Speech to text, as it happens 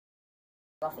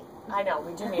Buffy. I know,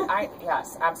 we do need,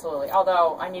 yes, absolutely.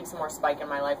 Although, I need some more Spike in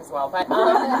my life as well. But,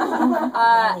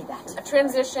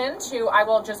 transition to, I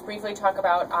will just briefly talk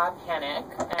about Panic.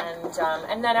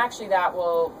 And then actually that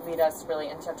will lead us really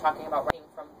into talking about writing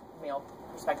from male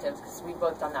perspectives, because we've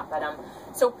both done that. But,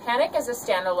 so Panic is a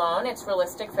standalone, it's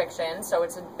realistic fiction, so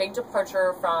it's a big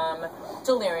departure from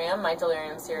Delirium, my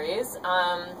Delirium series.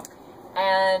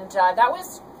 That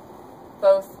was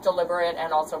both deliberate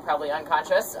and also probably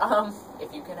unconscious,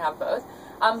 if you can have both.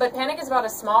 But Panic is about a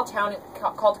small town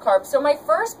called Carp. So my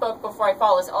first book, Before I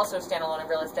Fall, is also standalone and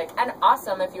realistic, and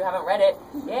awesome if you haven't read it.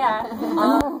 Yeah.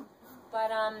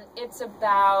 It's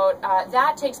about,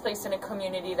 that takes place in a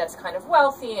community that's kind of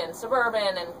wealthy and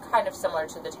suburban and kind of similar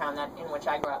to the town in which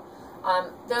I grew up.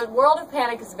 The world of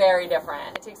Panic is very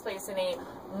different. It takes place in a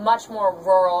much more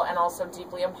rural and also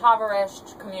deeply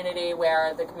impoverished community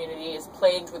where the community is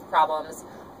plagued with problems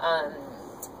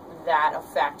that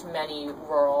affect many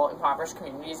rural, impoverished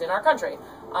communities in our country.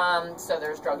 So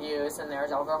there's drug use and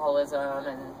there's alcoholism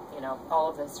and, you know, all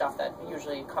of the stuff that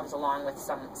usually comes along with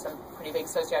some pretty big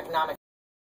socioeconomic.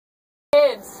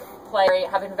 Kids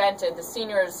have invented, the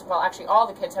seniors, well actually all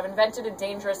the kids have invented a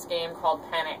dangerous game called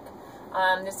Panic.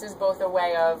 This is both a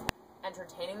way of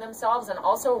entertaining themselves and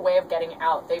also a way of getting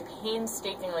out. They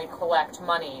painstakingly collect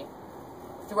money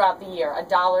throughout the year,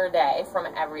 $1 a day from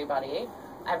everybody,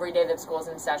 every day that school's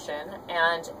in session,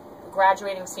 and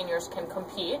graduating seniors can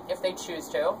compete, if they choose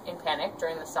to, in Panic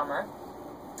during the summer.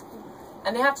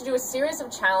 And they have to do a series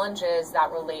of challenges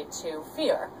that relate to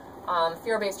fear.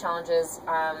 Fear-based challenges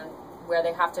where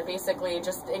they have to basically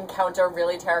just encounter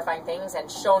really terrifying things and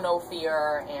show no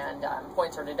fear, and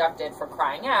points are deducted for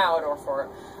crying out or for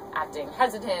acting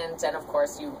hesitant, and of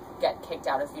course you get kicked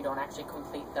out if you don't actually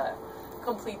complete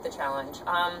the challenge.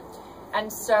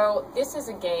 And so this is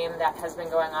a game that has been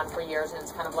going on for years and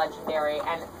it's kind of legendary,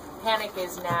 and Panic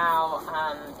is now,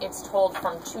 it's told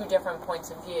from two different points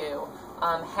of view.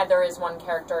 Heather is one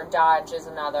character, Dodge is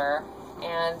another,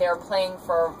 and they're playing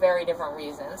for very different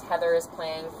reasons. Heather is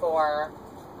playing for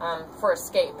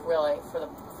escape, really,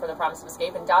 for the promise of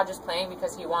escape, and Dodge is playing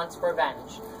because he wants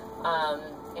revenge.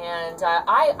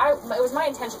 It was my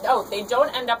intention. Oh, they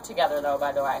don't end up together though,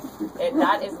 by the way.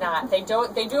 That is not. They do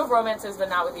have romances, but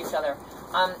not with each other.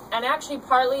 And actually,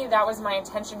 partly that was my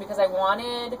intention because I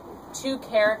wanted two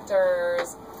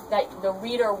characters that the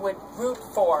reader would root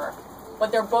for,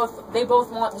 but they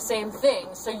both want the same thing.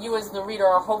 So you, as the reader,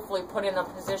 are hopefully put in a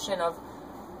position of,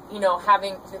 you know,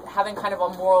 having kind of a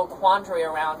moral quandary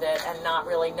around it and not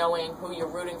really knowing who you're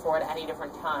rooting for at any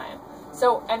different time.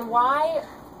 So, and why?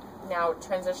 Now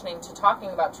transitioning to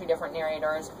talking about two different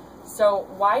narrators, so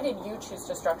why did you choose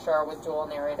to structure with dual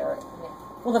narrator?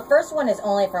 Well, the first one is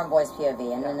only from boy's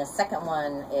POV, and then the second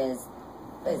one is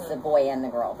the boy and the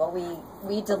girl. But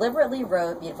we deliberately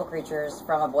wrote Beautiful Creatures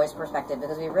from a boy's perspective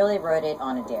because we really wrote it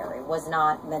on a dare. It was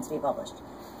not meant to be published.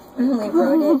 We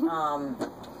wrote it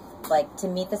like to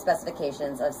meet the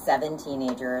specifications of 7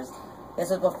 teenagers. This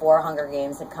was before Hunger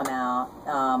Games had come out.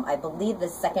 I believe the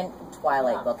second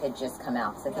Twilight book had just come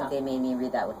out, because I think they made me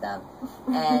read that with them.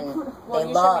 And well,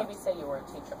 they loved... you should maybe say you were a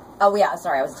teacher. Oh, yeah,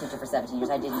 sorry, I was a teacher for 17 years.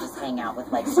 I didn't just hang out with,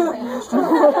 like, strange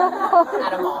children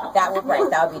at a mall. That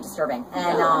would be disturbing.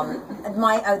 And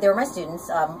they were my students.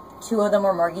 2 of them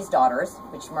were Margie's daughters,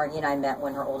 which Margie and I met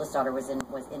when her oldest daughter was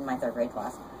in my 3rd grade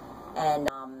class. And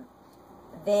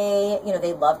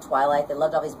they loved Twilight. They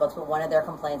loved all these books, but one of their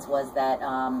complaints was that...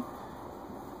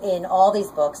 in all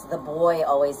these books, the boy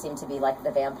always seemed to be like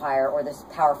the vampire or this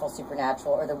powerful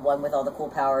supernatural or the one with all the cool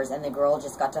powers, and the girl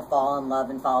just got to fall in love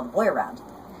and follow the boy around.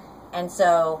 And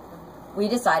so we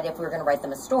decided if we were going to write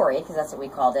them a story, because that's what we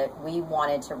called it, we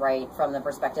wanted to write from the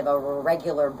perspective of a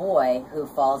regular boy who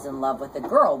falls in love with a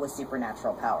girl with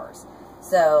supernatural powers.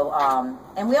 So,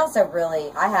 and we also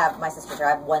really, I have 1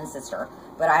 sister,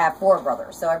 but I have 4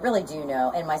 brothers, so I really do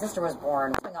know, and my sister was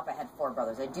born, growing up I had 4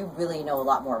 brothers. I do really know a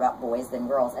lot more about boys than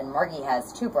girls, and Margie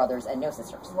has 2 brothers and no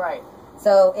sisters. Right.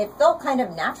 So it felt kind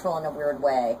of natural in a weird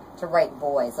way to write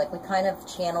boys. Like, we kind of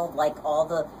channeled, like, all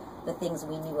the things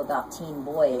we knew about teen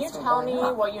boys. Can you tell me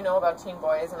what you know about teen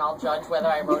boys, and I'll judge whether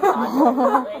I wrote Dodge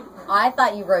accurately? I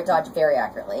thought you wrote Dodge very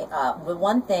accurately. The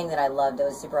one thing that I loved that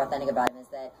was super authentic about him is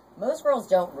that most girls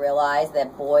don't realize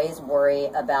that boys worry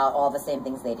about all the same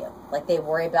things they do. Like, they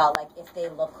worry about, like, if they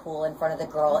look cool in front of the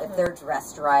girl, if they're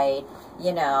dressed right,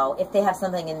 you know, if they have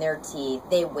something in their teeth.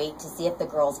 They wait to see if the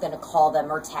girl's going to call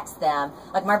them or text them.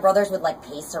 Like, my brothers would, like,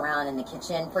 pace around in the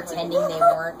kitchen pretending they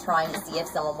weren't trying to see if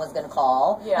someone was going to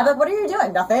call. Yeah. I'm like, what are you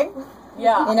doing? Nothing.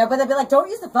 Yeah. You know, but they'd be like, don't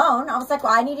use the phone. I was like,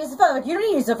 well, I need to use the phone. Like, you don't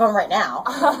need to use the phone right now.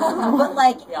 But,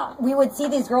 like, we would see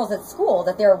these girls at school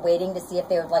that they were waiting to see if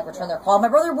they would, like, return their call. My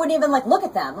brother wouldn't even, like, look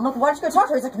at them. I'm like, why don't you go talk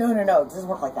to her? He's like, no, it doesn't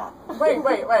work like that. Right.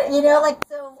 You know, like,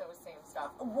 so same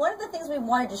stuff. One of the things we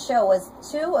wanted to show was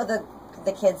 2 of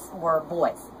the kids were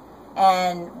boys.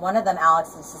 And one of them,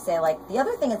 Alex, used to say, like, the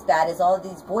other thing that's bad is all of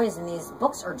these boys in these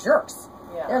books are jerks.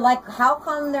 Yeah. They're like, how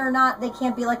come they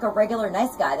can't be like a regular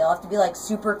nice guy? They'll have to be like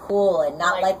super cool and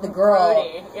not like the girl.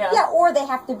 Brody. Yeah, or they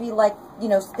have to be like, you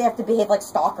know, they have to behave like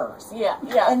stalkers. Yeah.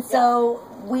 And so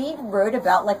we wrote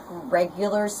about like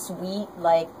regular, sweet,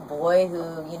 like boy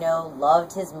who, you know,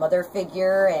 loved his mother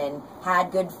figure and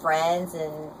had good friends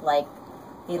and like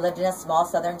he lived in a small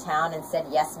southern town and said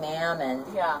yes ma'am, and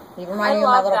he reminded me of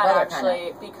my little brother kind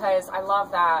of. Because I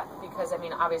love that because I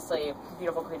mean obviously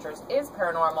Beautiful Creatures is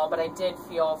paranormal, but I did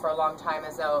feel for a long time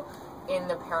as though in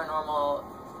the paranormal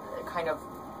kind of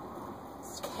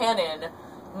canon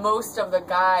most of the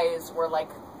guys were like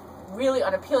really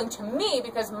unappealing to me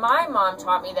because my mom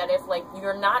taught me that if like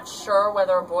you're not sure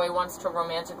whether a boy wants to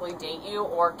romantically date you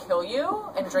or kill you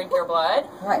and drink your blood,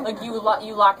 like you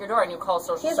lock your door and you call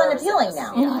social services. He's unappealing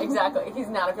now. Yeah, exactly. He's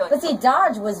not appealing. But see,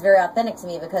 Dodge was very authentic to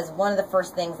me because one of the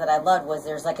first things that I loved was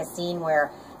there's like a scene where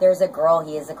there's a girl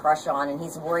he has a crush on and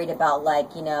he's worried about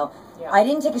like, you know, I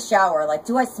didn't take a shower. Like,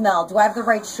 do I smell? Do I have the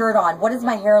right shirt on? What does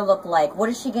my hair look like? What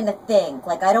is she going to think?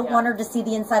 Like, I don't want her to see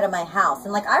the inside of my house.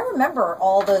 And, like, I remember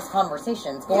all those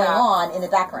conversations going on in the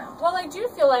background. Well, I do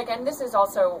feel like, and this is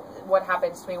also what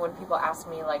happens to me when people ask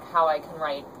me, like, how I can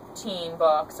write teen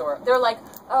books, or they're like,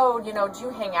 oh, you know, do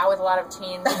you hang out with a lot of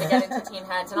teens to get into teen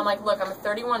heads? And I'm like, look, I'm a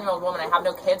 31-year-old woman, I have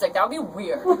no kids, like, that would be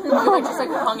weird. If I just, like,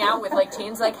 hung out with, like,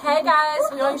 teens, like, hey, guys,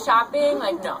 we going shopping?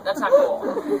 Like, no, that's not cool,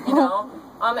 you know?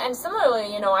 And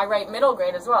similarly, you know, I write middle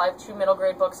grade as well. I have 2 middle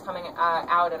grade books coming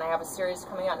out, and I have a series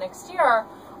coming out next year,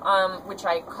 which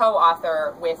I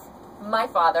co-author with my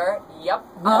father. Yep.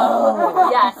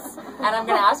 Yes. And I'm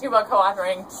going to ask you about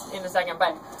co-authoring in a second,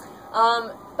 but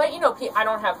you know, I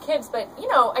don't have kids, but, you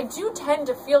know, I do tend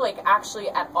to feel like actually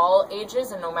at all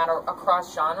ages and no matter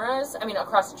across genres, I mean,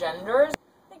 across genders,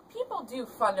 like, people do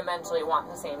fundamentally want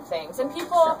the same things, and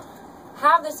people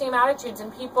have the same attitudes,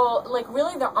 and people, like,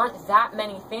 really there aren't that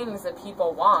many things that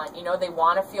people want, you know, they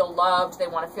want to feel loved, they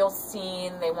want to feel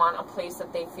seen, they want a place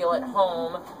that they feel at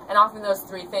home, and often those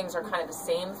 3 things are kind of the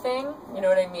same thing, you know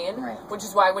what I mean? Right. Which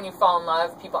is why when you fall in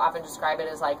love, people often describe it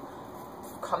as, like,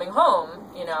 coming home,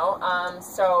 you know,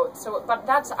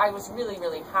 but I was really,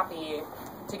 really happy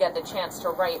to get the chance to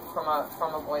write from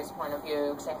a boy's point of view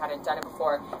because I hadn't done it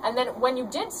before. And then when you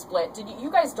did split, you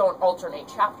guys don't alternate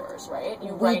chapters, right?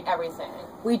 You write everything.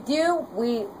 We do.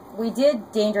 We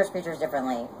did Dangerous Creatures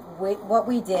differently. What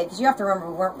we did, because you have to remember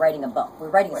we weren't writing a book, we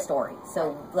were writing a story.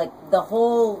 So like the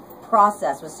whole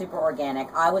process was super organic.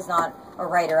 I was not a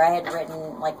writer. I had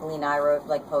written, like Lena, I wrote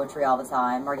like poetry all the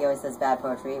time. Margie always says bad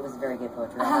poetry. It was very good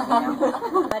poetry.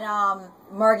 But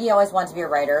Margie always wanted to be a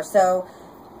writer. So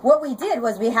what we did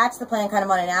was we hatched the plan kind of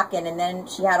on a napkin, and then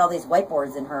she had all these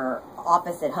whiteboards in her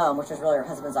office at home, which was really her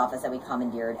husband's office that we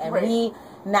commandeered. And we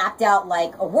mapped out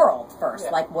like a world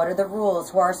first. Like, what are the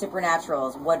rules? Who are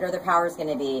supernaturals? What are their powers going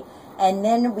to be? And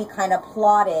then we kind of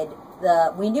plotted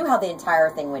we knew how the entire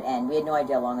thing would end. We had no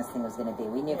idea how long this thing was going to be.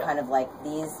 We knew kind of like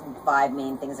these 5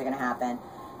 main things are going to happen.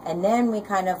 And then we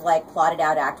kind of like plotted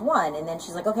out Act 1, and then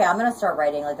she's like, okay, I'm going to start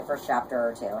writing like the first chapter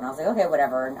or 2. And I was like, okay,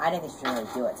 whatever. And I didn't think she was going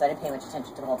to do it, so I didn't pay much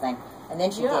attention to the whole thing. And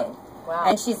then she did. Wow.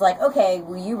 And she's like, okay,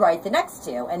 will you write the next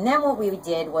 2? And then what we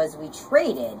did was we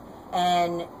traded,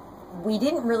 and we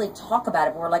didn't really talk about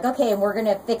it, but we're like, okay, and we're going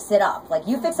to fix it up. Like,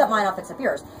 you fix up mine, I'll fix up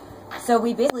yours. So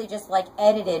we basically just like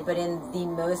edited, but in the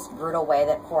most brutal way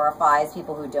that horrifies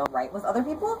people who don't write with other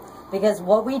people. Because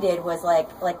what we did was like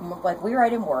we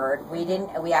write in Word.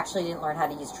 We actually didn't learn how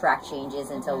to use track changes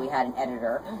until we had an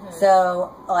editor.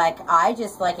 So like I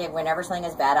just like it whenever something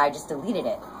is bad, I just deleted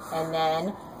it, and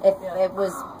then if it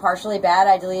was partially bad,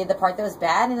 I deleted the part that was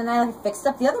bad, and then I like fixed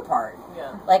up the other part.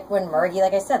 Like when Margie,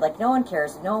 like I said, like no one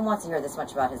cares, no one wants to hear this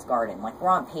much about his garden. Like we're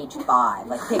on page 5,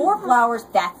 like 4 flowers,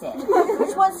 that's it.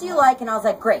 Which ones do you like? And I was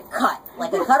like, great, cut.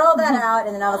 Like I cut all that out,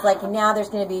 and then I was like, now there's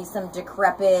going to be some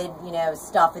decrepit, you know,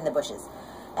 stuff in the bushes.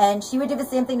 And she would do the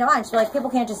same thing to mine. She'd be like, people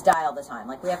can't just die all the time.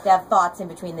 Like, we have to have thoughts in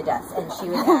between the deaths. And she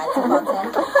would add some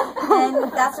thoughts in.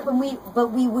 And that's when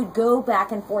we would go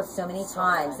back and forth so many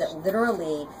times that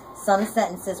literally some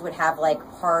sentences would have, like,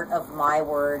 part of my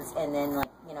words and then, like,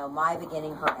 you know, my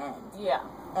beginning, her end. Yeah.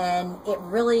 And it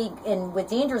really, and with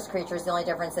Dangerous Creatures, the only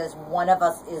difference is one of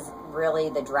us is really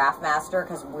the draft master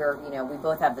because we're, you know, we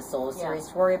both have the Soul series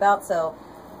to worry about. So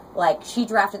like, she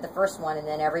drafted the first one, and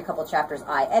then every couple chapters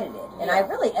I edited. And I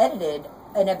really edited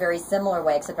in a very similar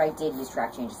way, except I did use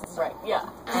track changes. Right, yeah.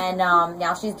 And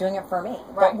now she's doing it for me.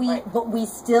 But we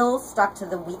still stuck to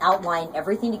we outlined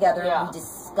everything together. Yeah. We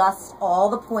discussed all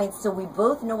the points, so we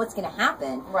both know what's going to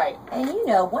happen. Right. And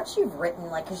once you've written,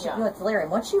 like, because it's hilarious,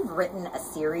 once you've written a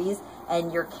series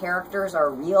and your characters are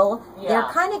real, they're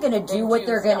kind of going to do what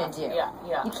they're going to do. Yeah,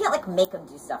 yeah. You can't, like, make them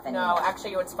do stuff anymore. No,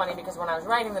 actually, it's funny because when I was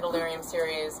writing the Delirium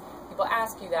series, people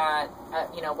ask you that,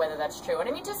 whether that's true. And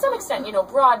I mean, to some extent,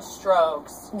 broad strokes.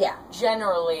 Yeah.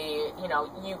 Generally,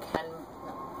 you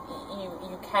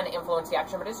can influence the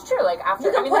action, but it's true. Like after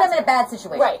you can put them in a bad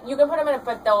situation, right? You can put them in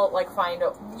but they'll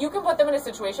you can put them in a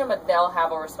situation, but they'll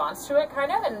have a response to it,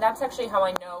 kind of. And that's actually how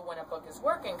I know when a book is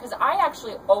working, because I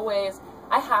actually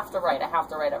I have to write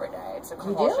every day. It's a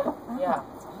compulsion. You do? Oh, yeah,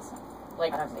 that's awesome.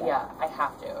 Like I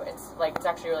have to. It's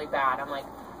actually really bad. I'm like,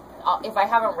 if I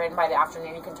haven't written by the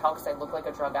afternoon, you can tell because I look like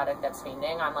a drug addict that's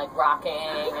fiending. I'm like rocking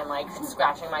and like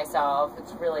scratching myself.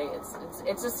 It's really,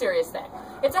 it's a serious thing.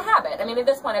 It's a habit. I mean, at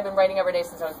this point, I've been writing every day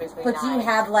since I was basically 9. But do you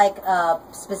have like a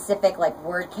specific like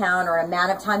word count or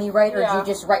amount of time you write, or do you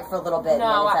just write for a little bit?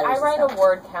 No, I write a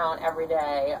word count every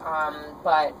day.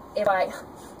 But if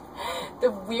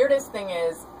the weirdest thing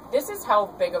is, this is how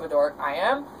big of a dork I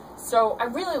am. So I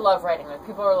really love writing. Like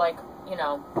people are like,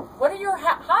 what are your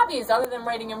hobbies other than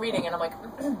writing and reading? And I'm like,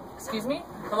 excuse me?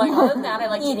 I'm like, other than that, I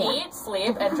like to eat,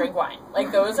 sleep, and drink wine.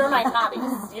 Like, those are my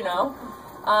hobbies,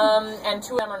 And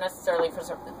 2 of them are necessary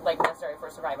for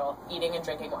survival, eating and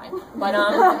drinking wine. But,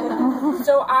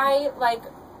 so I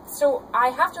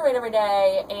have to write every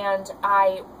day, and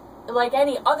like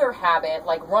any other habit,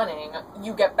 like running,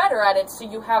 you get better at it, so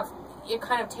it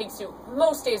kind of takes you,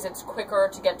 most days it's quicker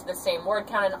to get to the same word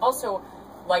count, and also,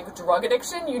 like drug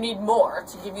addiction, you need more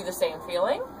to give you the same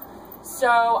feeling. So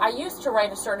I used to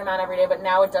write a certain amount every day, but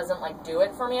now it doesn't like do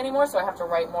it for me anymore, so I have to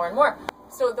write more and more.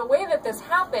 So the way that this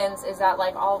happens is that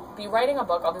like I'll be writing a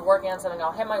book, I'll be working on something,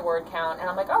 I'll hit my word count, and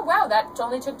I'm like, oh wow, that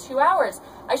only took 2 hours.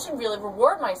 I should really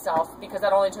reward myself because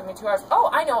that only took me 2 hours. Oh,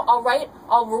 I know,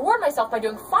 I'll reward myself by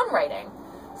doing fun writing.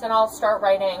 So then I'll start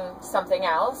writing something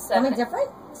else. Something different?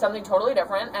 Something totally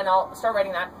different, and I'll start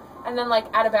writing that. And then, like,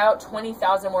 at about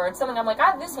 20,000 words, something I'm like,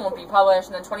 this won't be published.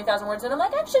 And then 20,000 words, and I'm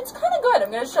like, actually, it's kind of good.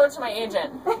 I'm going to show it to my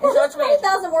agent.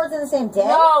 20,000 words in the same day?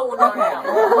 No.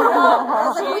 I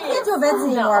was like, we can't do events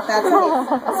anymore if that's the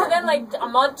case. So then, like, 2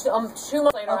 months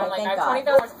later, I'm like, I have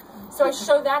 20,000 words. So I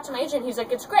showed that to my agent. He's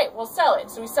like, it's great. We'll sell it.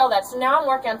 So we sell that. So now I'm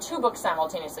working on 2 books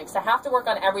simultaneously because I have to work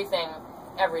on everything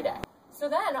every day. So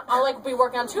then I'll like be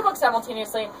working on 2 books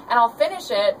simultaneously, and I'll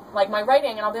finish it, like my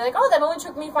writing, and I'll be like, oh, that only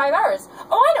took me 5 hours.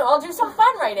 Oh, I know, I'll do some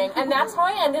fun writing. And that's how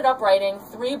I ended up writing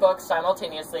 3 books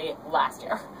simultaneously last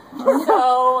year.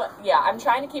 So, yeah, I'm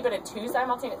trying to keep it at 2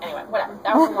 simultaneous. Anyway, whatever.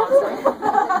 That was a long story.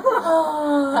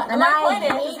 And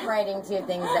I hate writing 2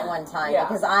 things at one time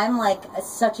because I'm like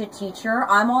such a teacher.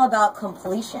 I'm all about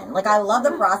completion. Like, I love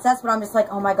the process, but I'm just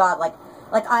like, oh my God, like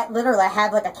I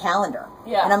have like a calendar.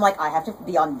 Yeah. And I'm like, I have to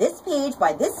be on this page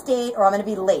by this date or I'm going to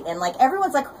be late. And like,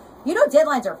 everyone's like,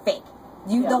 deadlines are fake.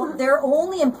 They're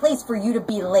only in place for you to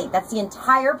be late. That's the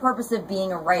entire purpose of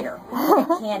being a writer. Like,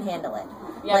 I can't handle it.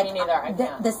 Yeah, like, me neither. I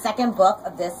can't. The second book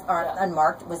of this,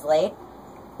 Unmarked, was late.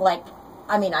 Like,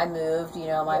 I mean, I moved,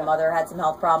 my mother had some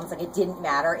health problems. Like, it didn't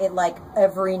matter. It, like,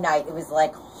 every night, it was,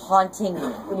 like, haunting me.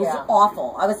 It was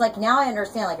awful. I was like, now I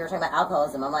understand, like, you were talking about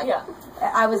alcoholism. I'm like,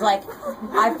 I was like,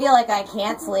 I feel like I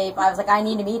can't sleep. I was like, I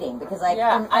need a meeting. Because, like,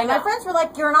 and my friends were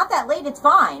like, you're not that late. It's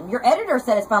fine. Your editor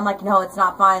said it's fine. I'm like, no, it's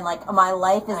not fine. Like, my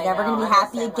life is never going to be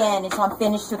happy again until I'm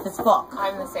finished with this book.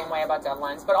 I'm the same way about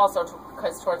deadlines. But also,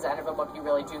 because towards the end of a book, you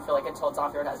really do feel like until it's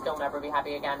off your desk, you'll never be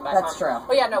happy again. But, that's true.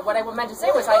 But yeah, no, what I meant to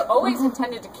say was I always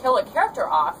intended to kill a character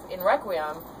off in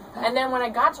Requiem. And then when I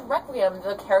got to Requiem,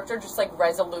 the character just, like,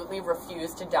 resolutely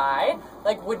refused to die.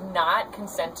 Like, would not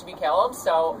consent to be killed.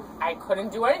 So I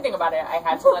couldn't do anything about it. I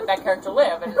had to let that character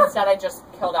live. And instead I just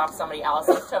killed off somebody else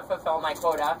to fulfill my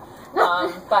quota.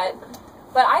 But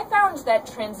I found that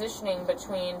transitioning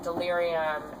between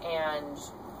Delirium and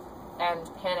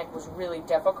Panic was really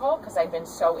difficult because I'd been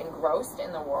so engrossed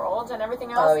in the world and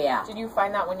everything else. Oh, yeah. Did you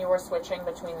find that when you were switching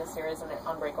between the series and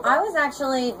Unbreakable? I was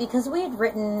actually, because we had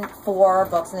written 4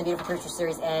 books in the Beautiful Creature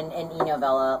series and an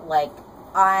e-novella,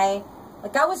 I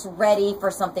was ready for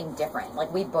something different.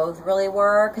 Like, we both really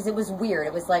were, because it was weird.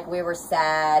 It was like we were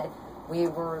sad. We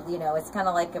were, it's kind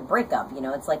of like a breakup,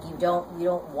 It's like you don't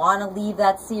want to leave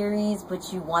that series,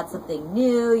 but you want something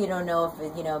new. You don't know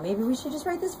if, maybe we should just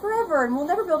write this forever and we'll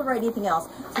never be able to write anything else.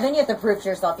 So then you have to prove to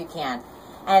yourself you can.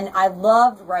 And I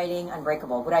loved writing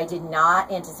Unbreakable. What I did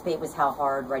not anticipate was how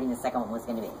hard writing the second one was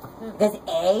going to be. Because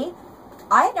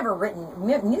I had never written,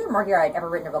 neither Margie or I had ever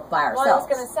written a book by ourselves. Well, I was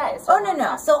going to say. So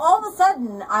no. So all of a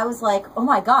sudden, I was like, oh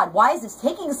my God, why is this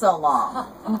taking so long?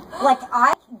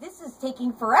 This is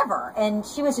taking forever. And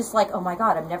she was just like, oh my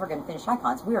God, I'm never going to finish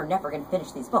Icons. We are never going to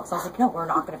finish these books. I was like, no, we're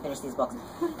not going to finish these books.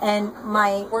 And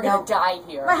we're going to die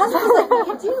here. My husband was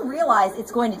like, you do realize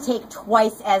it's going to take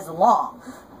twice as long,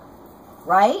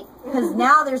 right? Because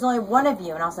now there's only one of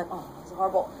you. And I was like, oh, this is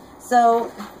horrible. So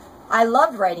I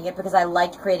loved writing it because I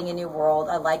liked creating a new world.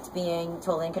 I liked being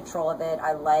totally in control of it.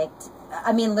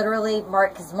 Literally,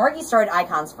 because Margie started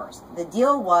Icons first. The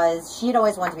deal was, she had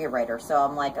always wanted to be a writer. So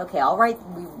I'm like, okay, I'll write,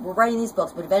 we're writing these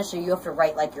books, but eventually you have to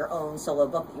write like your own solo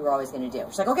book that you were always going to do.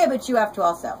 She's like, okay, but you have to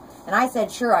also. And I said,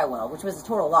 sure I will, which was a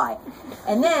total lie.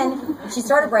 And then she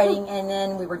started writing, and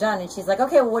then we were done, and she's like,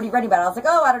 okay, well, what are you writing about? I was like,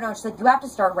 oh, I don't know. She's like, you have to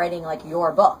start writing like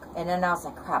your book. And then I was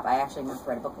like, crap, I actually must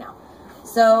write a book now.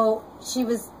 So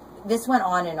this went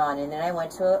on, and then I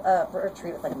went to a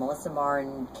retreat with like Melissa Marr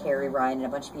and Carrie Ryan and a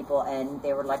bunch of people, and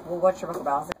they were like, well, what's your book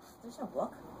about? I was like, there's no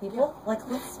book, people. Like,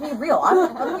 let's be real.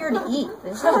 I'm here to eat.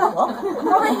 There's no book. I'm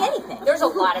not writing anything. There's a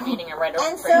lot of eating and writing.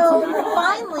 And so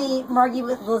finally, Margie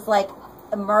was like,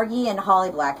 Margie and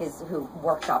Holly Black, who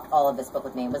workshopped all of this book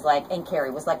with me, was like, and Carrie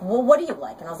was like, well, what do you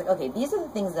like? And I was like, okay, these are the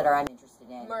things that I'm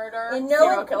interested in. Murder, and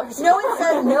serial killers.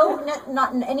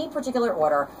 Not in any particular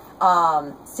order.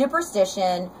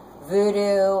 Superstition,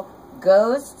 voodoo,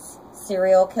 ghosts,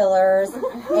 serial killers,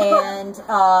 and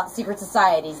secret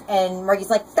societies. And Margie's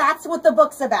like, that's what the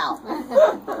book's about.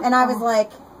 And I was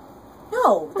like,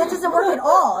 no, that doesn't work at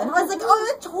all. And I was like,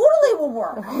 oh, that totally will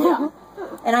work. Yeah.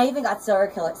 And I even got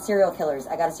serial killers.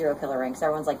 I got a serial killer ring, because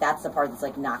everyone's like, that's the part that's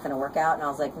like not going to work out. And I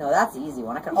was like, no, that's the easy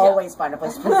one. I can always find a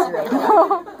place to put a serial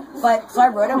killer. So I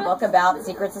wrote a book about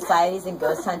secret societies and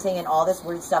ghost hunting and all this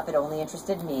weird stuff that only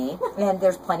interested me. And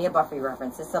there's plenty of Buffy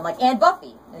references. So I'm like, and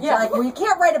Buffy. And she's like, well, you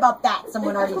can't write about that.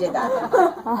 Someone already did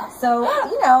that. So,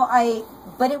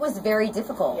 but it was very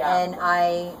difficult. Yeah. And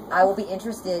I will be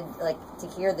interested, like, to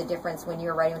hear the difference when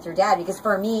you're writing with your dad, because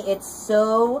for me, it's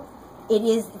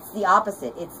the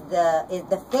opposite. It's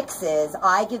the fixes.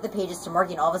 I give the pages to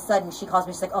Margie, and all of a sudden she calls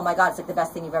me. She's like, "Oh my God, it's like the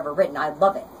best thing you've ever written. I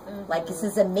love it. Like, this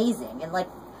is amazing."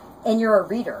 And you're a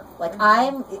reader. Like,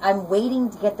 I'm waiting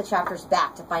to get the chapters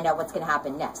back to find out what's going to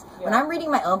happen next. Yeah. When I'm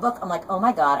reading my own book, I'm like, oh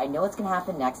my God, I know what's going to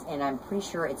happen next, and I'm pretty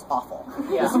sure it's awful.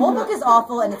 Yeah. This whole book is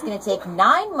awful, and it's going to take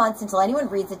 9 months until anyone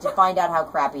reads it to find out how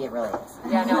crappy it really is.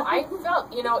 Yeah, no, I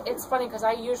felt, it's funny, because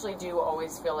I usually do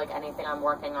always feel like anything I'm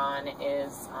working on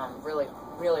is really,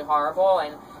 really horrible,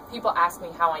 and people ask me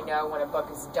how I know when a book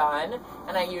is done,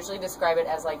 and I usually describe it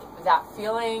as like that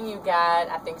feeling you get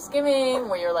at Thanksgiving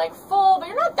where you're like full, but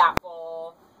you're not that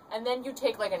full, and then you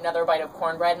take like another bite of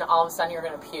cornbread and all of a sudden you're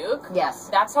going to puke. Yes.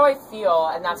 That's how I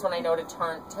feel, and that's when I know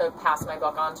to pass my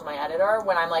book on to my editor,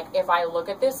 when I'm like, if I look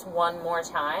at this one more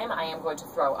time, I am going to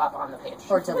throw up on the page.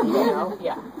 Or delete it.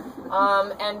 Yeah.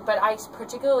 But I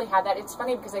particularly had that. It's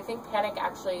funny because I think Panic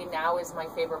actually now is my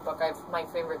favorite book. My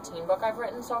favorite teen book I've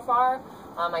written so far.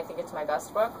 I think it's my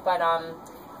best book, but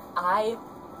I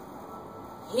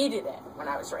hated it when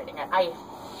I was writing it. I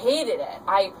hated it.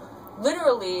 I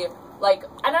literally,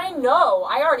 and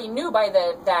I already knew by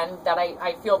then that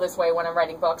I feel this way when I'm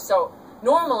writing books. So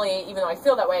normally, even though I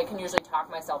feel that way, I can usually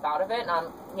talk myself out of it. And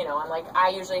I'm like, I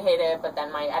usually hate it, but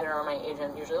then my editor or my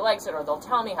agent usually likes it, or they'll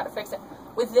tell me how to fix it.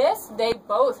 With this, they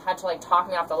both had to talk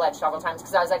me off the ledge several times,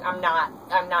 because I was like, I'm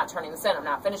not turning this in. I'm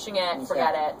not finishing it.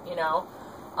 Forget it.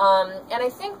 And I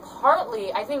think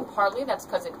partly that's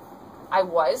because I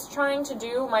was trying to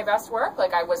do my best work.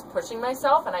 Like, I was pushing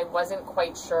myself, and I wasn't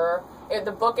quite sure.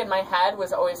 The book in my head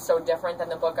was always so different than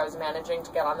the book I was managing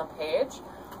to get on the page.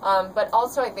 But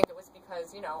also, I think it was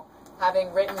because,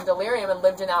 having written Delirium and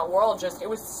lived in that world, it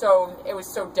was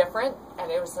so different, and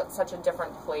it was such a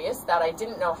different place that I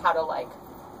didn't know how to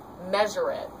measure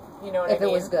it. You know what I mean? If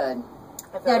it was good.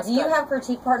 Now, do you have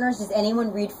critique partners? Does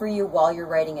anyone read for you while you're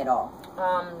writing at all?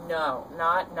 No,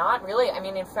 not really. I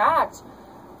mean, in fact,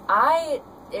 I've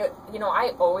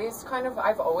always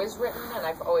written, and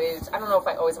I don't know if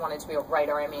I always wanted to be a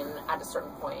writer. I mean, at a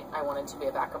certain point, I wanted to be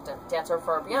a backup dancer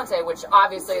for Beyonce, which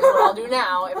obviously is what I'll do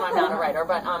now if I'm not a writer.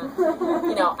 But,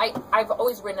 I've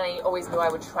always written, and I always knew I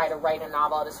would try to write a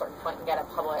novel at a certain point and get it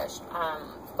published.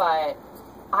 But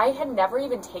I had never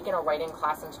even taken a writing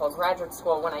class until graduate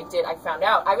school. When I did, I found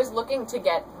out. I was looking to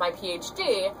get my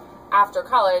PhD after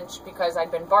college because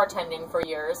I'd been bartending for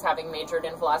years, having majored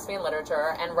in philosophy and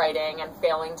literature and writing and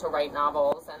failing to write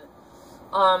novels.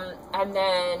 And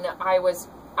then I was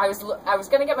I was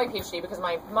going to get my PhD because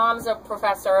my mom's a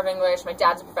professor of English, my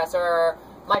dad's a professor,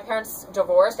 my parents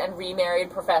divorced and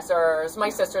remarried professors, my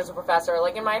sister's a professor.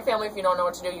 Like, in my family, if you don't know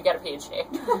what to do, you get a PhD.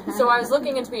 So I was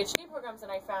looking into PhD programs,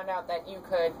 and I found out that you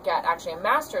could get actually a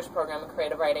master's program in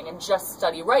creative writing and just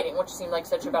study writing, which seemed like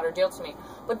such a better deal to me.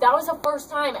 But that was the first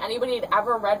time anybody had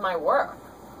ever read my work,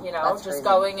 you know, That's just crazy.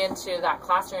 going into that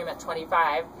classroom at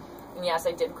 25. And yes,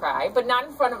 I did cry, but not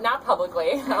in front of, not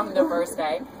publicly the first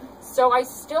day. So I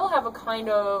still have a kind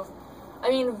of, I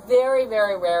mean, very,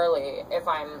 very rarely, if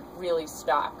I'm really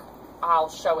stuck, I'll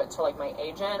show it to, like, my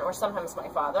agent or sometimes my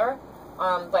father.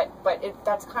 But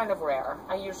that's kind of rare.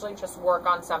 I usually just work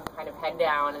on something kind of head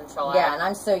down until and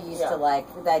I'm so used to, like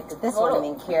this one.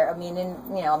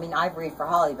 I mean, I've read for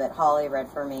Holly, but Holly read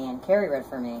for me and Carrie read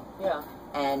for me. Yeah.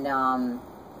 And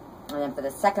then for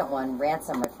the second one,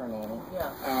 Ransom read for me.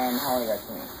 Yeah. And Holly read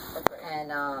for me. Okay.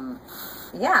 And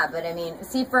yeah, but I mean,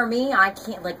 see, for me, I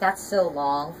can't, like, that's so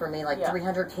long for me, like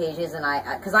 300 pages, and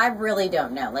because I really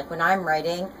don't know, like, when I'm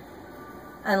writing,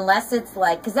 unless it's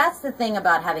like, because that's the thing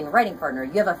about having a writing partner,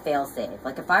 you have a fail-safe.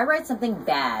 Like, if I write something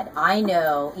bad, I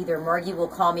know either Margie will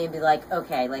call me and be like,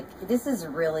 okay, like, this is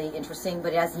really interesting,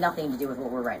 but it has nothing to do with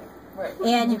what we're writing. Right.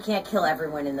 And you can't kill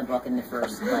everyone in the book in the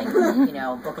first, like,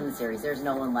 book in the series. There's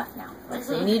no one left now. Like,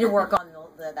 so you need to work on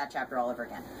that chapter all over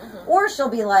again. Or she'll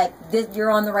be like, you're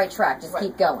on the right track, just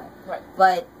keep going. Right.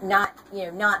 But not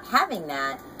having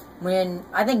that, when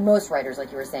I think most writers, like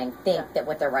you were saying, think that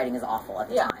what they're writing is awful at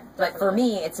the time. But for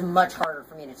me, it's much harder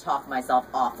for me to talk myself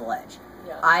off the ledge.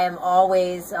 Yeah. I am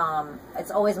always, it's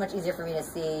always much easier for me to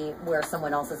see where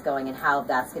someone else is going and how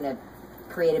that's going to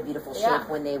create a beautiful shape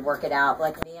when they work it out.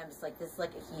 Like me, I'm just like, this is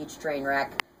like a huge train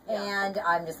wreck. And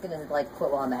I'm just going to, like,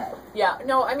 quit while I'm ahead. Yeah,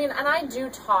 no, I mean, and I do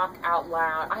talk out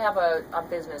loud. I have a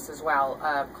business as well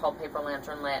called Paper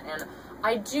Lantern Lit, and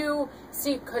I do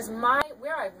see, because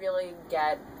where I really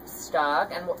get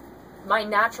stuck, and my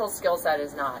natural skill set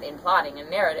is not in plotting and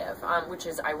narrative, which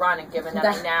is ironic given that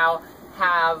I now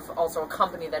have also a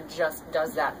company that just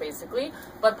does that, basically.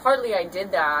 But partly I did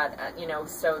that,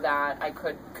 so that I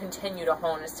could continue to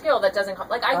hone a skill that doesn't come,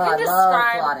 like, I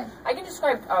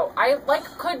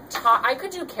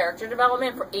could do character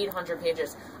development for 800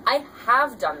 pages. I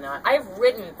have done that. I've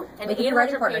written an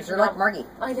 800-page You're like Margie.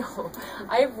 I know.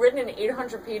 I've written an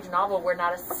 800-page novel where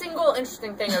not a single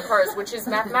interesting thing occurs, which is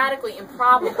mathematically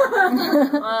improbable.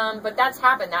 But that's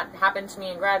happened. That happened to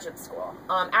me in graduate school.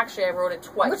 Actually, I wrote it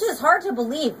twice. Which is hard to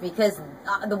believe, because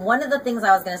one of the things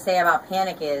I was going to say about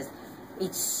Panic is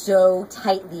it's so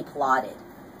tightly plotted.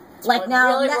 Like,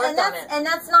 now, really and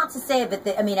that's not to say that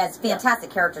it's fantastic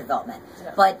character development.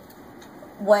 Yeah. But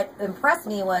what impressed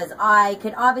me was I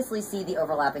could obviously see the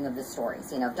overlapping of the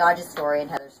stories. Dodge's story and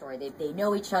Heather's story. They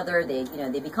know each other. They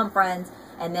become friends.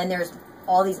 And then there's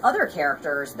all these other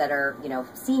characters that are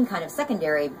seen kind of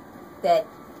secondary. That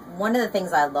one of the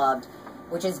things I loved,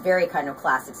 which is very kind of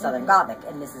classic Southern Gothic,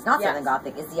 and this is not Southern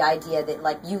Gothic, is the idea that,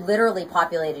 like, you literally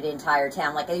populated an entire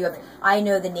town. Like, I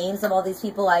know the names of all these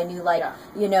people. I knew, like,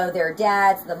 their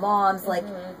dads, the moms, like.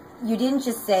 You didn't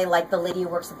just say, like, the lady who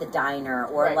works at the diner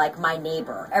or, like, my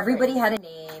neighbor. Everybody had a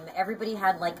name. Everybody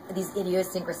had, like, these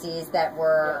idiosyncrasies that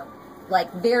were,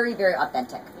 like, very, very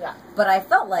authentic. Yeah. But I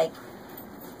felt like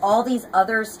all these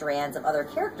other strands of other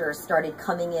characters started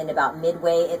coming in about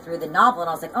midway through the novel, and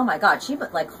I was like, oh my god, she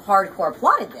like hardcore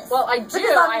plotted this. Well, I do.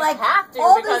 I have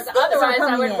to, because otherwise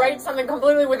I would write something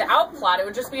completely without plot. It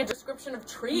would just be a description of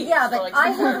trees. Yeah, but like, I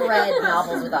have read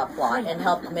novels without plot and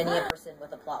helped many a person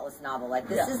with a plotless novel. Like,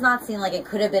 this does not seem like it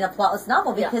could have been a plotless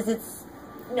novel, because it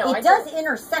does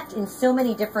intersect in so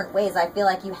many different ways. I feel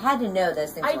like you had to know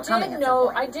those things were coming at some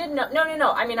point. I did know.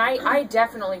 No. I mean, I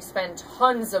definitely spend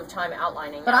tons of time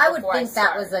outlining. But I would think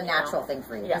that was a natural thing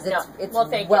for you. Yeah, it's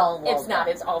it's not.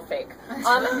 It's all fake.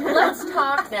 Let's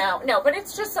talk now. No, but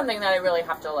it's just something that I really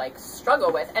have to, like,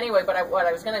 struggle with. Anyway, but what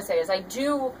I was going to say is I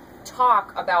do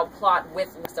talk about plot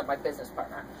with Lisa, my business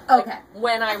partner. Okay. Like,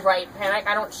 when I write Panic,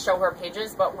 I don't show her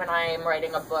pages, but when I'm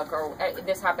writing a book, or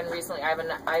this happened recently, I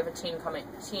have a teen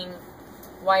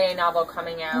YA novel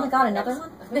coming out. Oh my god, another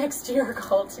one? Next year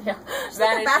called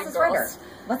Vanishing Girls.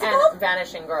 What's it called?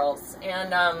 Vanishing Girls.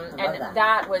 And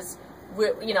that was,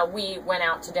 we went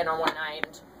out to dinner one night,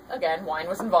 and again, wine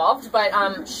was involved, but I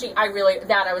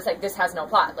was like, this has no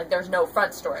plot. Like, there's no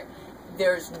front story.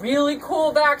 There's really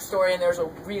cool backstory, and there's a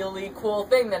really cool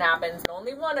thing that happens, and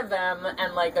only one of them,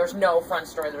 and, like, there's no front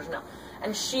story,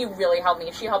 and she really helped me.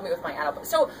 She helped me with my Anna book.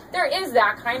 So there is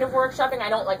that kind of workshopping. I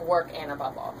don't, like, work Anna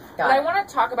bubble. But I want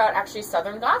to talk about, actually,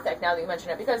 Southern Gothic, now that you mention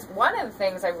it, because one of the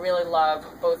things I really love,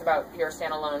 both about your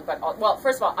standalone, but, well,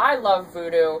 first of all, I love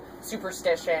voodoo,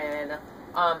 superstition,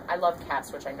 I love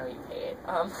cats, which I know you hate.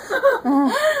 I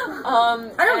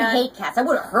don't hate cats. I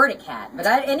would have hurt a cat, but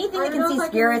anything that can see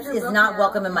spirits is not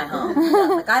welcome in my home.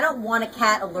 Like, I don't want a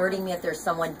cat alerting me if there's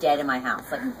someone dead in my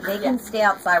house. Like, they can stay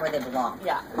outside where they belong.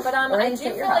 Yeah, but I do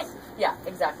feel like, yeah,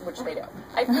 exactly, which they do.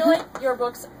 I feel like your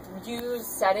books use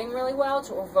setting really well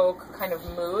to evoke kind of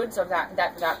moods of that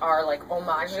are like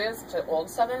homages to old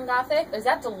Southern Gothic. Is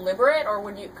that deliberate, or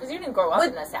would you, because you didn't grow up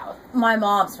in the South? My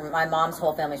mom's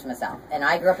whole family's from the South, and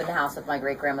I grew up in the house with my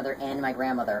great grandmother and my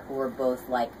grandmother, who were both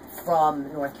like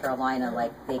from North Carolina.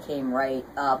 Like, they came right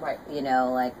up. Right. You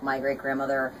know, like my great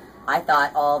grandmother, I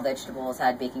thought all vegetables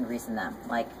had bacon grease in them.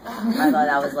 Like, I thought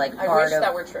that was like part of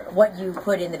that were true. What you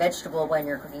put in the vegetable when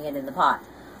you're cooking it in the pot.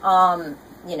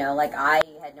 You know, like, I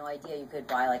had no idea you could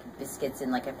buy, like, biscuits in,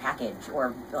 like, a package,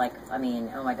 or, like, I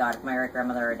mean, oh my god, if my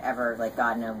great-grandmother had ever, like,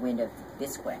 gotten a wind of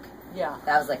Bisquick. Yeah.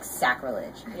 That was, like,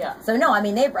 sacrilege. Yeah. So, no, I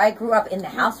mean, I grew up in the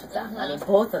house with them. I mean,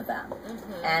 both of them.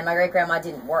 And my great-grandma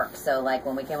didn't work, so, like,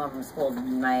 when we came home from school,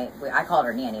 I called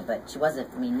her nanny, but she wasn't,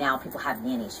 I mean, now people have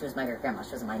nannies. She was my great-grandma.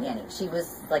 She wasn't my nanny. She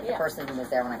was, like, the person who was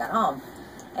there when I got home.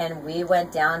 And we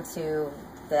went down to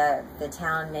the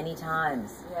town many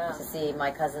times to see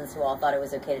my cousins, who all thought it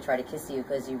was okay to try to kiss you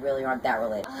because you really aren't that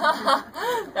related.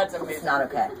 That's amazing. It's not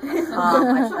okay.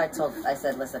 I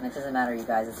said, listen, it doesn't matter, you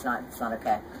guys. It's not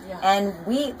okay. Yeah. And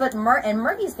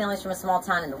Murgy's family's from a small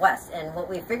town in the West, and what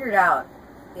we figured out,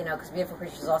 you know, because Beautiful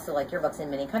Creatures is also like your books in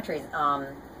many countries.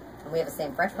 And we have the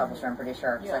same French publisher, I'm pretty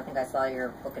sure. So I think I saw your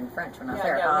book in French when I was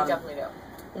there. Yeah, we definitely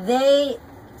do.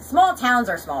 Small towns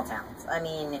are small towns. I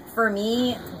mean, for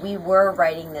me, we were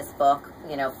writing this book,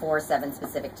 you know, for 7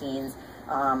 specific teens.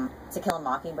 To Kill a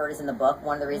Mockingbird is in the book.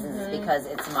 One of the reasons is because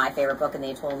it's my favorite book, and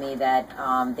they told me that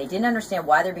they didn't understand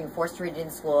why they're being forced to read it in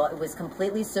school. It was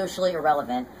completely socially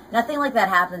irrelevant. Nothing like that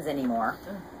happens anymore.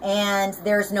 And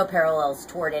there's no parallels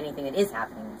toward anything that is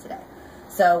happening today.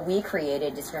 So we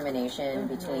created discrimination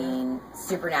between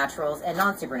supernaturals and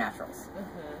non-supernaturals.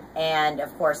 And,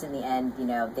 of course, in the end, you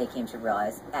know, they came to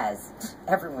realize, as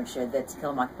everyone should, that To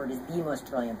Kill a Mockingbird is the most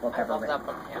brilliant book ever written. That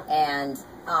book, yeah. And,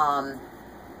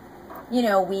 you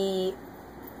know,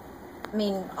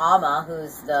 Alma,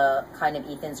 who's the kind of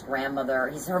Ethan's grandmother,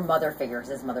 he's her mother figure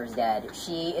because his mother's dead.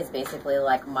 She is basically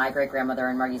like my great-grandmother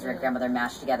and Margie's great-grandmother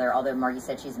mashed together, although Margie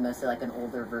said she's mostly like an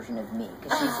older version of me,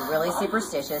 because she's really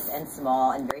superstitious and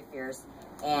small and very fierce,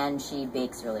 and she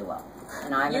bakes really well.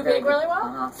 And I'm you bake really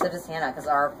well? So does Hannah, because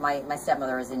my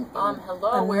stepmother is in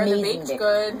hello, where are the baked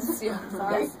goods? Yeah,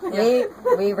 sorry. Yes,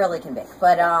 we really can bake.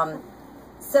 But,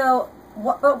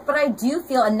 but I do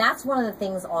feel, and that's one of the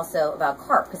things also about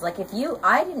CARP, because, like,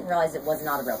 I didn't realize it was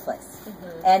not a real place.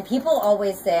 And people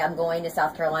always say, I'm going to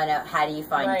South Carolina, how do you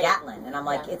find Gatlin? And I'm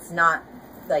like, it's not,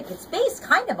 like, it's based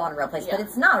kind of on a real place, but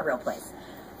it's not a real place.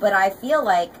 But I feel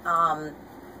like,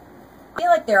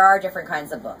 there are different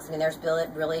kinds of books. I mean, there's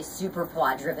really super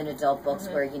plot-driven adult books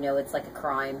where, you know, it's like a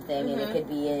crime thing and it could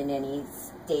be in any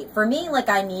state. For me, like,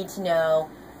 I need to know,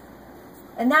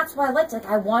 and that's why I like to, like,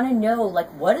 I want to know, like,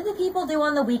 what do the people do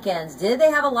on the weekends? Did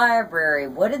they have a library?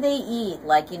 What do they eat?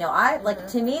 Like, you know,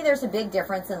 to me, there's a big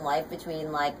difference in life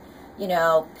between, like, you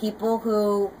know, people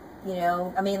who, you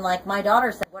know, I mean, like, my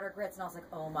daughter said, what are grits? And I was like,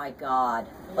 oh my god.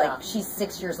 Like, she's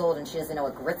 6 years old and she doesn't know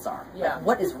what grits are. Yeah. Like,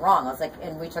 what is wrong? I was like,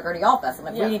 and we took her to Y'all-Fest. I'm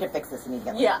like, we need to fix this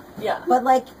immediately. Yeah, yeah. But,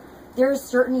 like, there's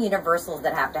certain universals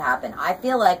that have to happen. I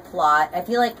feel like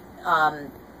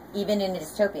even in a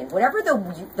dystopian, whatever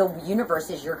the universe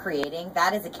is you're creating,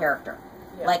 that is a character.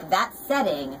 Yeah. Like, that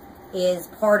setting is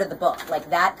part of the book.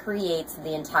 Like, that creates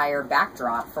the entire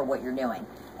backdrop for what you're doing.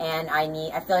 And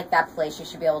I feel like that place, you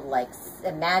should be able to, like,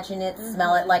 imagine it,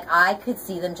 smell it. Like, I could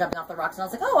see them jumping off the rocks, and I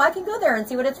was like, oh, I can go there and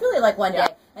see what it's really like one day.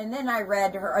 And then I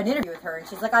read an interview with her, and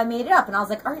she's like, I made it up. And I was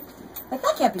like,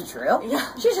 that can't be true.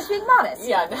 Yeah. She's just being modest.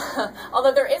 Yeah.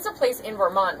 Although there is a place in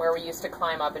Vermont where we used to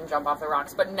climb up and jump off the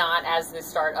rocks, but not as the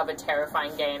start of a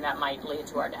terrifying game that might lead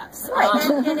to our deaths. Right.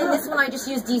 And in this one, I just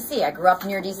used D.C. I grew up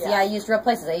near D.C. Yeah. I used real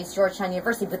places. I used Georgetown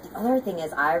University. But the other thing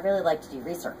is, I really like to do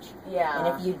research. Yeah.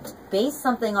 And if you base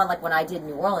something on, like, when I did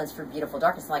New Orleans for Beautiful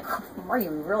Darkness, I'm like, Marty,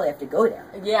 we really have to go there.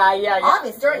 Yeah, yeah, yeah.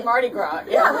 Obviously. During Mardi Gras.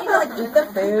 Yeah, we like eat the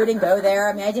food and go there.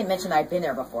 I mean, I didn't mention I'd been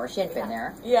there before. She hadn't been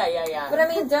there. Yeah, yeah, yeah. But I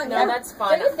mean, that's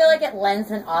fun. Don't you feel like it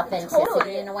lends an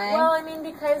authenticity in a way? Well, I mean,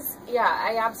 because, yeah,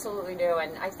 I absolutely do.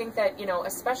 And I think that, you know,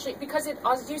 especially because it,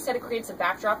 as you said, it creates a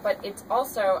backdrop, but it's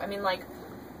also, I mean, like,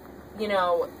 you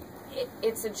know,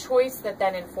 it's a choice that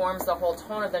then informs the whole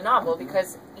tone of the novel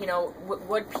because, you know,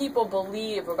 what people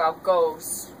believe about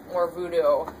ghosts or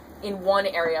voodoo in one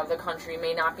area of the country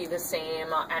may not be the same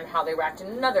and how they react in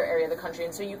another area of the country.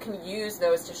 And so you can use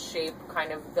those to shape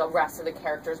kind of the rest of the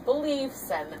characters'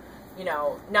 beliefs and, you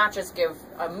know, not just give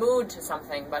a mood to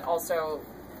something, but also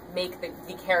make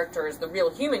the characters, the real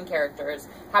human characters,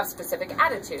 have specific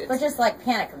attitudes. But just like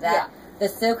Panic, that the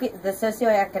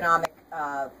socioeconomic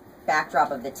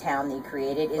backdrop of the town they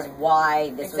created is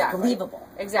why this was believable.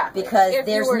 Exactly. Because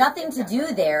there's nothing to do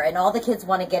there, and all the kids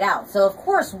want to get out. So of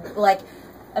course, like,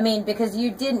 I mean, because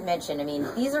you didn't mention, I mean,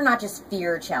 these are not just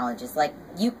fear challenges. Like,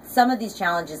 some of these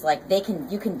challenges, like,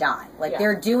 you can die. Like,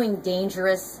 they're doing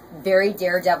dangerous, very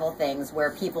daredevil things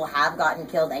where people have gotten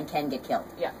killed and can get killed.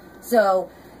 Yeah. So,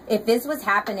 if this was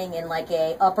happening in, like,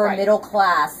 a upper middle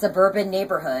class suburban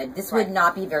neighborhood, this would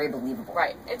not be very believable.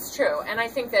 Right. It's true. And I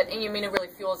think that, and you mean, it really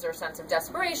fuels their sense of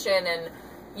desperation. And,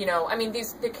 you know, I mean,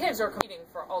 the kids are competing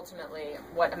for ultimately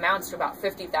what amounts to about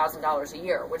 $50,000 a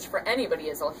year, which for anybody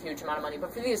is a huge amount of money.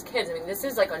 But for these kids, I mean, this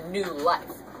is like a new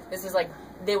life. This is like,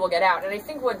 they will get out. And I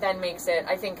think what then makes it,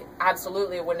 I think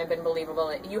absolutely it wouldn't have been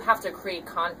believable. You have to create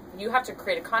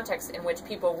a context in which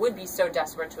people would be so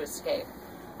desperate to escape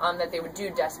that they would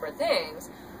do desperate things.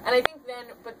 And I think then,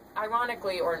 but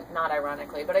ironically, or not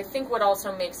ironically, but I think what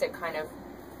also makes it kind of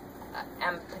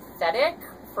empathetic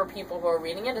for people who are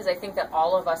reading it is I think that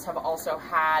all of us have also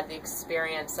had the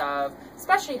experience of,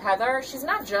 especially Heather, she's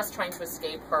not just trying to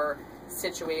escape her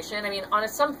situation. I mean, on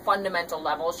some fundamental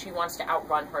level, she wants to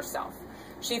outrun herself.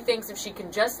 She thinks if she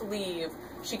can just leave,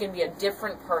 she can be a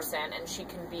different person, and she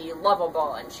can be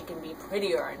lovable, and she can be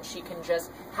prettier, and she can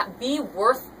just be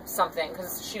worth something,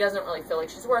 because she doesn't really feel like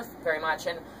she's worth very much.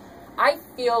 And I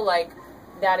feel like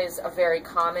that is a very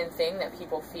common thing that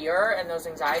people fear, and those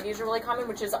anxieties are really common,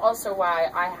 which is also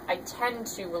why I tend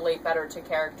to relate better to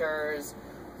characters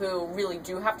who really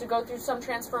do have to go through some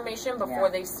transformation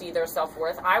before they see their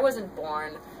self-worth. I wasn't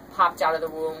born, popped out of the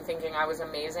womb thinking I was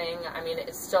amazing. I mean,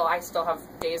 I still have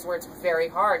days where it's very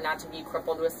hard not to be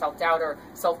crippled with self-doubt or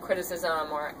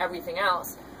self-criticism or everything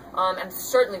else. And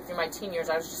certainly through my teen years,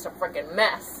 I was just a freaking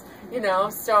mess, you know?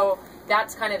 So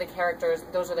that's kind of the characters,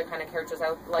 those are the kind of characters I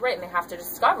like, right? And they have to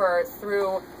discover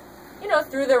through, you know,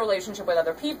 through their relationship with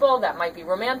other people. That might be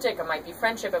romantic, it might be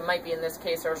friendship, it might be, in this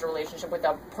case, there's a relationship with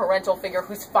a parental figure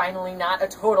who's finally not a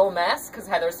total mess, because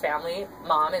Heather's family,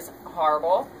 mom, is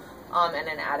horrible, and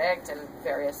an addict, and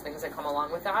various things that come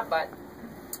along with that. But,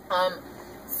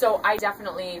 so I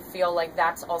definitely feel like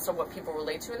that's also what people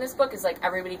relate to in this book, is like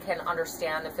everybody can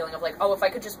understand the feeling of like, oh, if I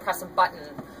could just press a button,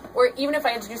 or even if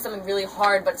I had to do something really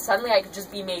hard, but suddenly I could just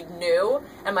be made new,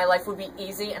 and my life would be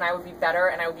easy, and I would be better,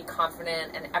 and I would be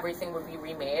confident, and everything would be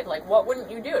remade. Like, what wouldn't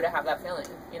you do to have that feeling?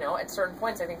 You know, at certain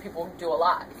points, I think people do a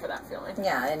lot for that feeling.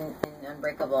 Yeah, and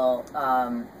Unbreakable,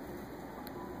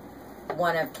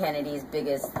 one of Kennedy's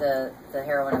biggest, the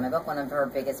heroine of my book, one of her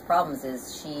biggest problems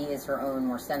is she is her own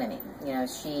worst enemy. You know,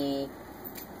 she,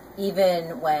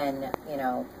 even when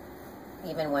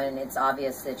it's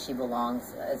obvious that she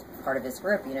belongs as part of this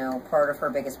group, you know, part of her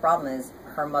biggest problem is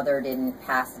her mother didn't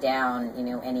pass down, you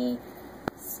know, any,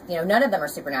 you know, none of them are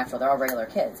supernatural. They're all regular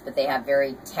kids, but they have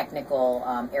very technical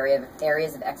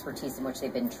areas of expertise in which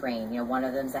they've been trained. You know, one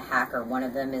of them's a hacker, one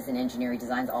of them is an engineer, he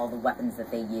designs all the weapons that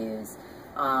they use.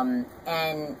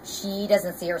 And she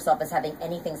doesn't see herself as having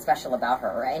anything special about her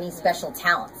or any special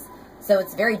talents. So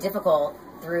it's very difficult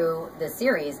through the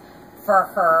series for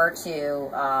her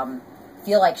to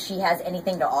feel like she has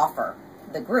anything to offer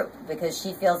the group, because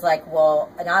she feels like, well,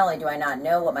 not only do I not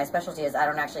know what my specialty is, I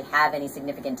don't actually have any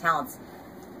significant talents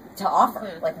to offer.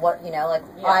 Mm-hmm. Like, what, you know, like,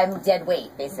 I'm dead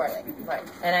weight, basically. Right.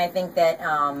 And I think that,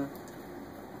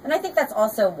 and I think that's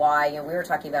also why, you know, we were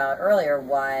talking about earlier,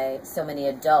 why so many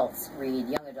adults read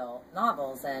young adult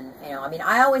novels. And, you know, I mean,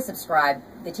 I always subscribe,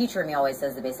 the teacher in me always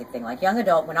says the basic thing, like, young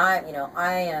adult, when I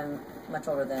am much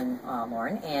older than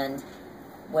Lauren, and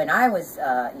when I was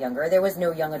younger, there was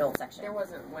no young adult section. There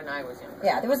wasn't when I was younger.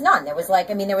 Yeah, there was none. There was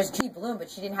like, I mean, there was Judy Blume, but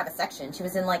she didn't have a section. She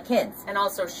was in like kids. And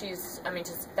also she's, I mean,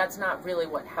 just, that's not really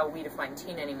how we define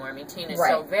teen anymore. I mean, teen is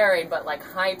so varied, but like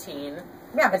high teen.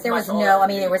 Yeah, but there was no, I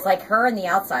mean, it was like her and The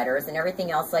Outsiders and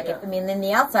everything else. Like, I mean, then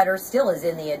The Outsiders still is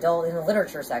in the adult, in the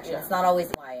literature section. It's not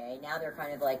always YA. Now they're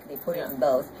kind of like, they put it in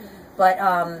both. But,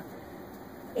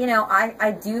 you know,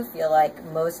 I do feel like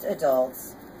most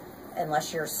adults,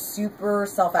 unless you're super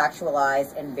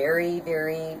self-actualized and very,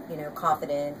 very, you know,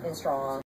 confident and strong,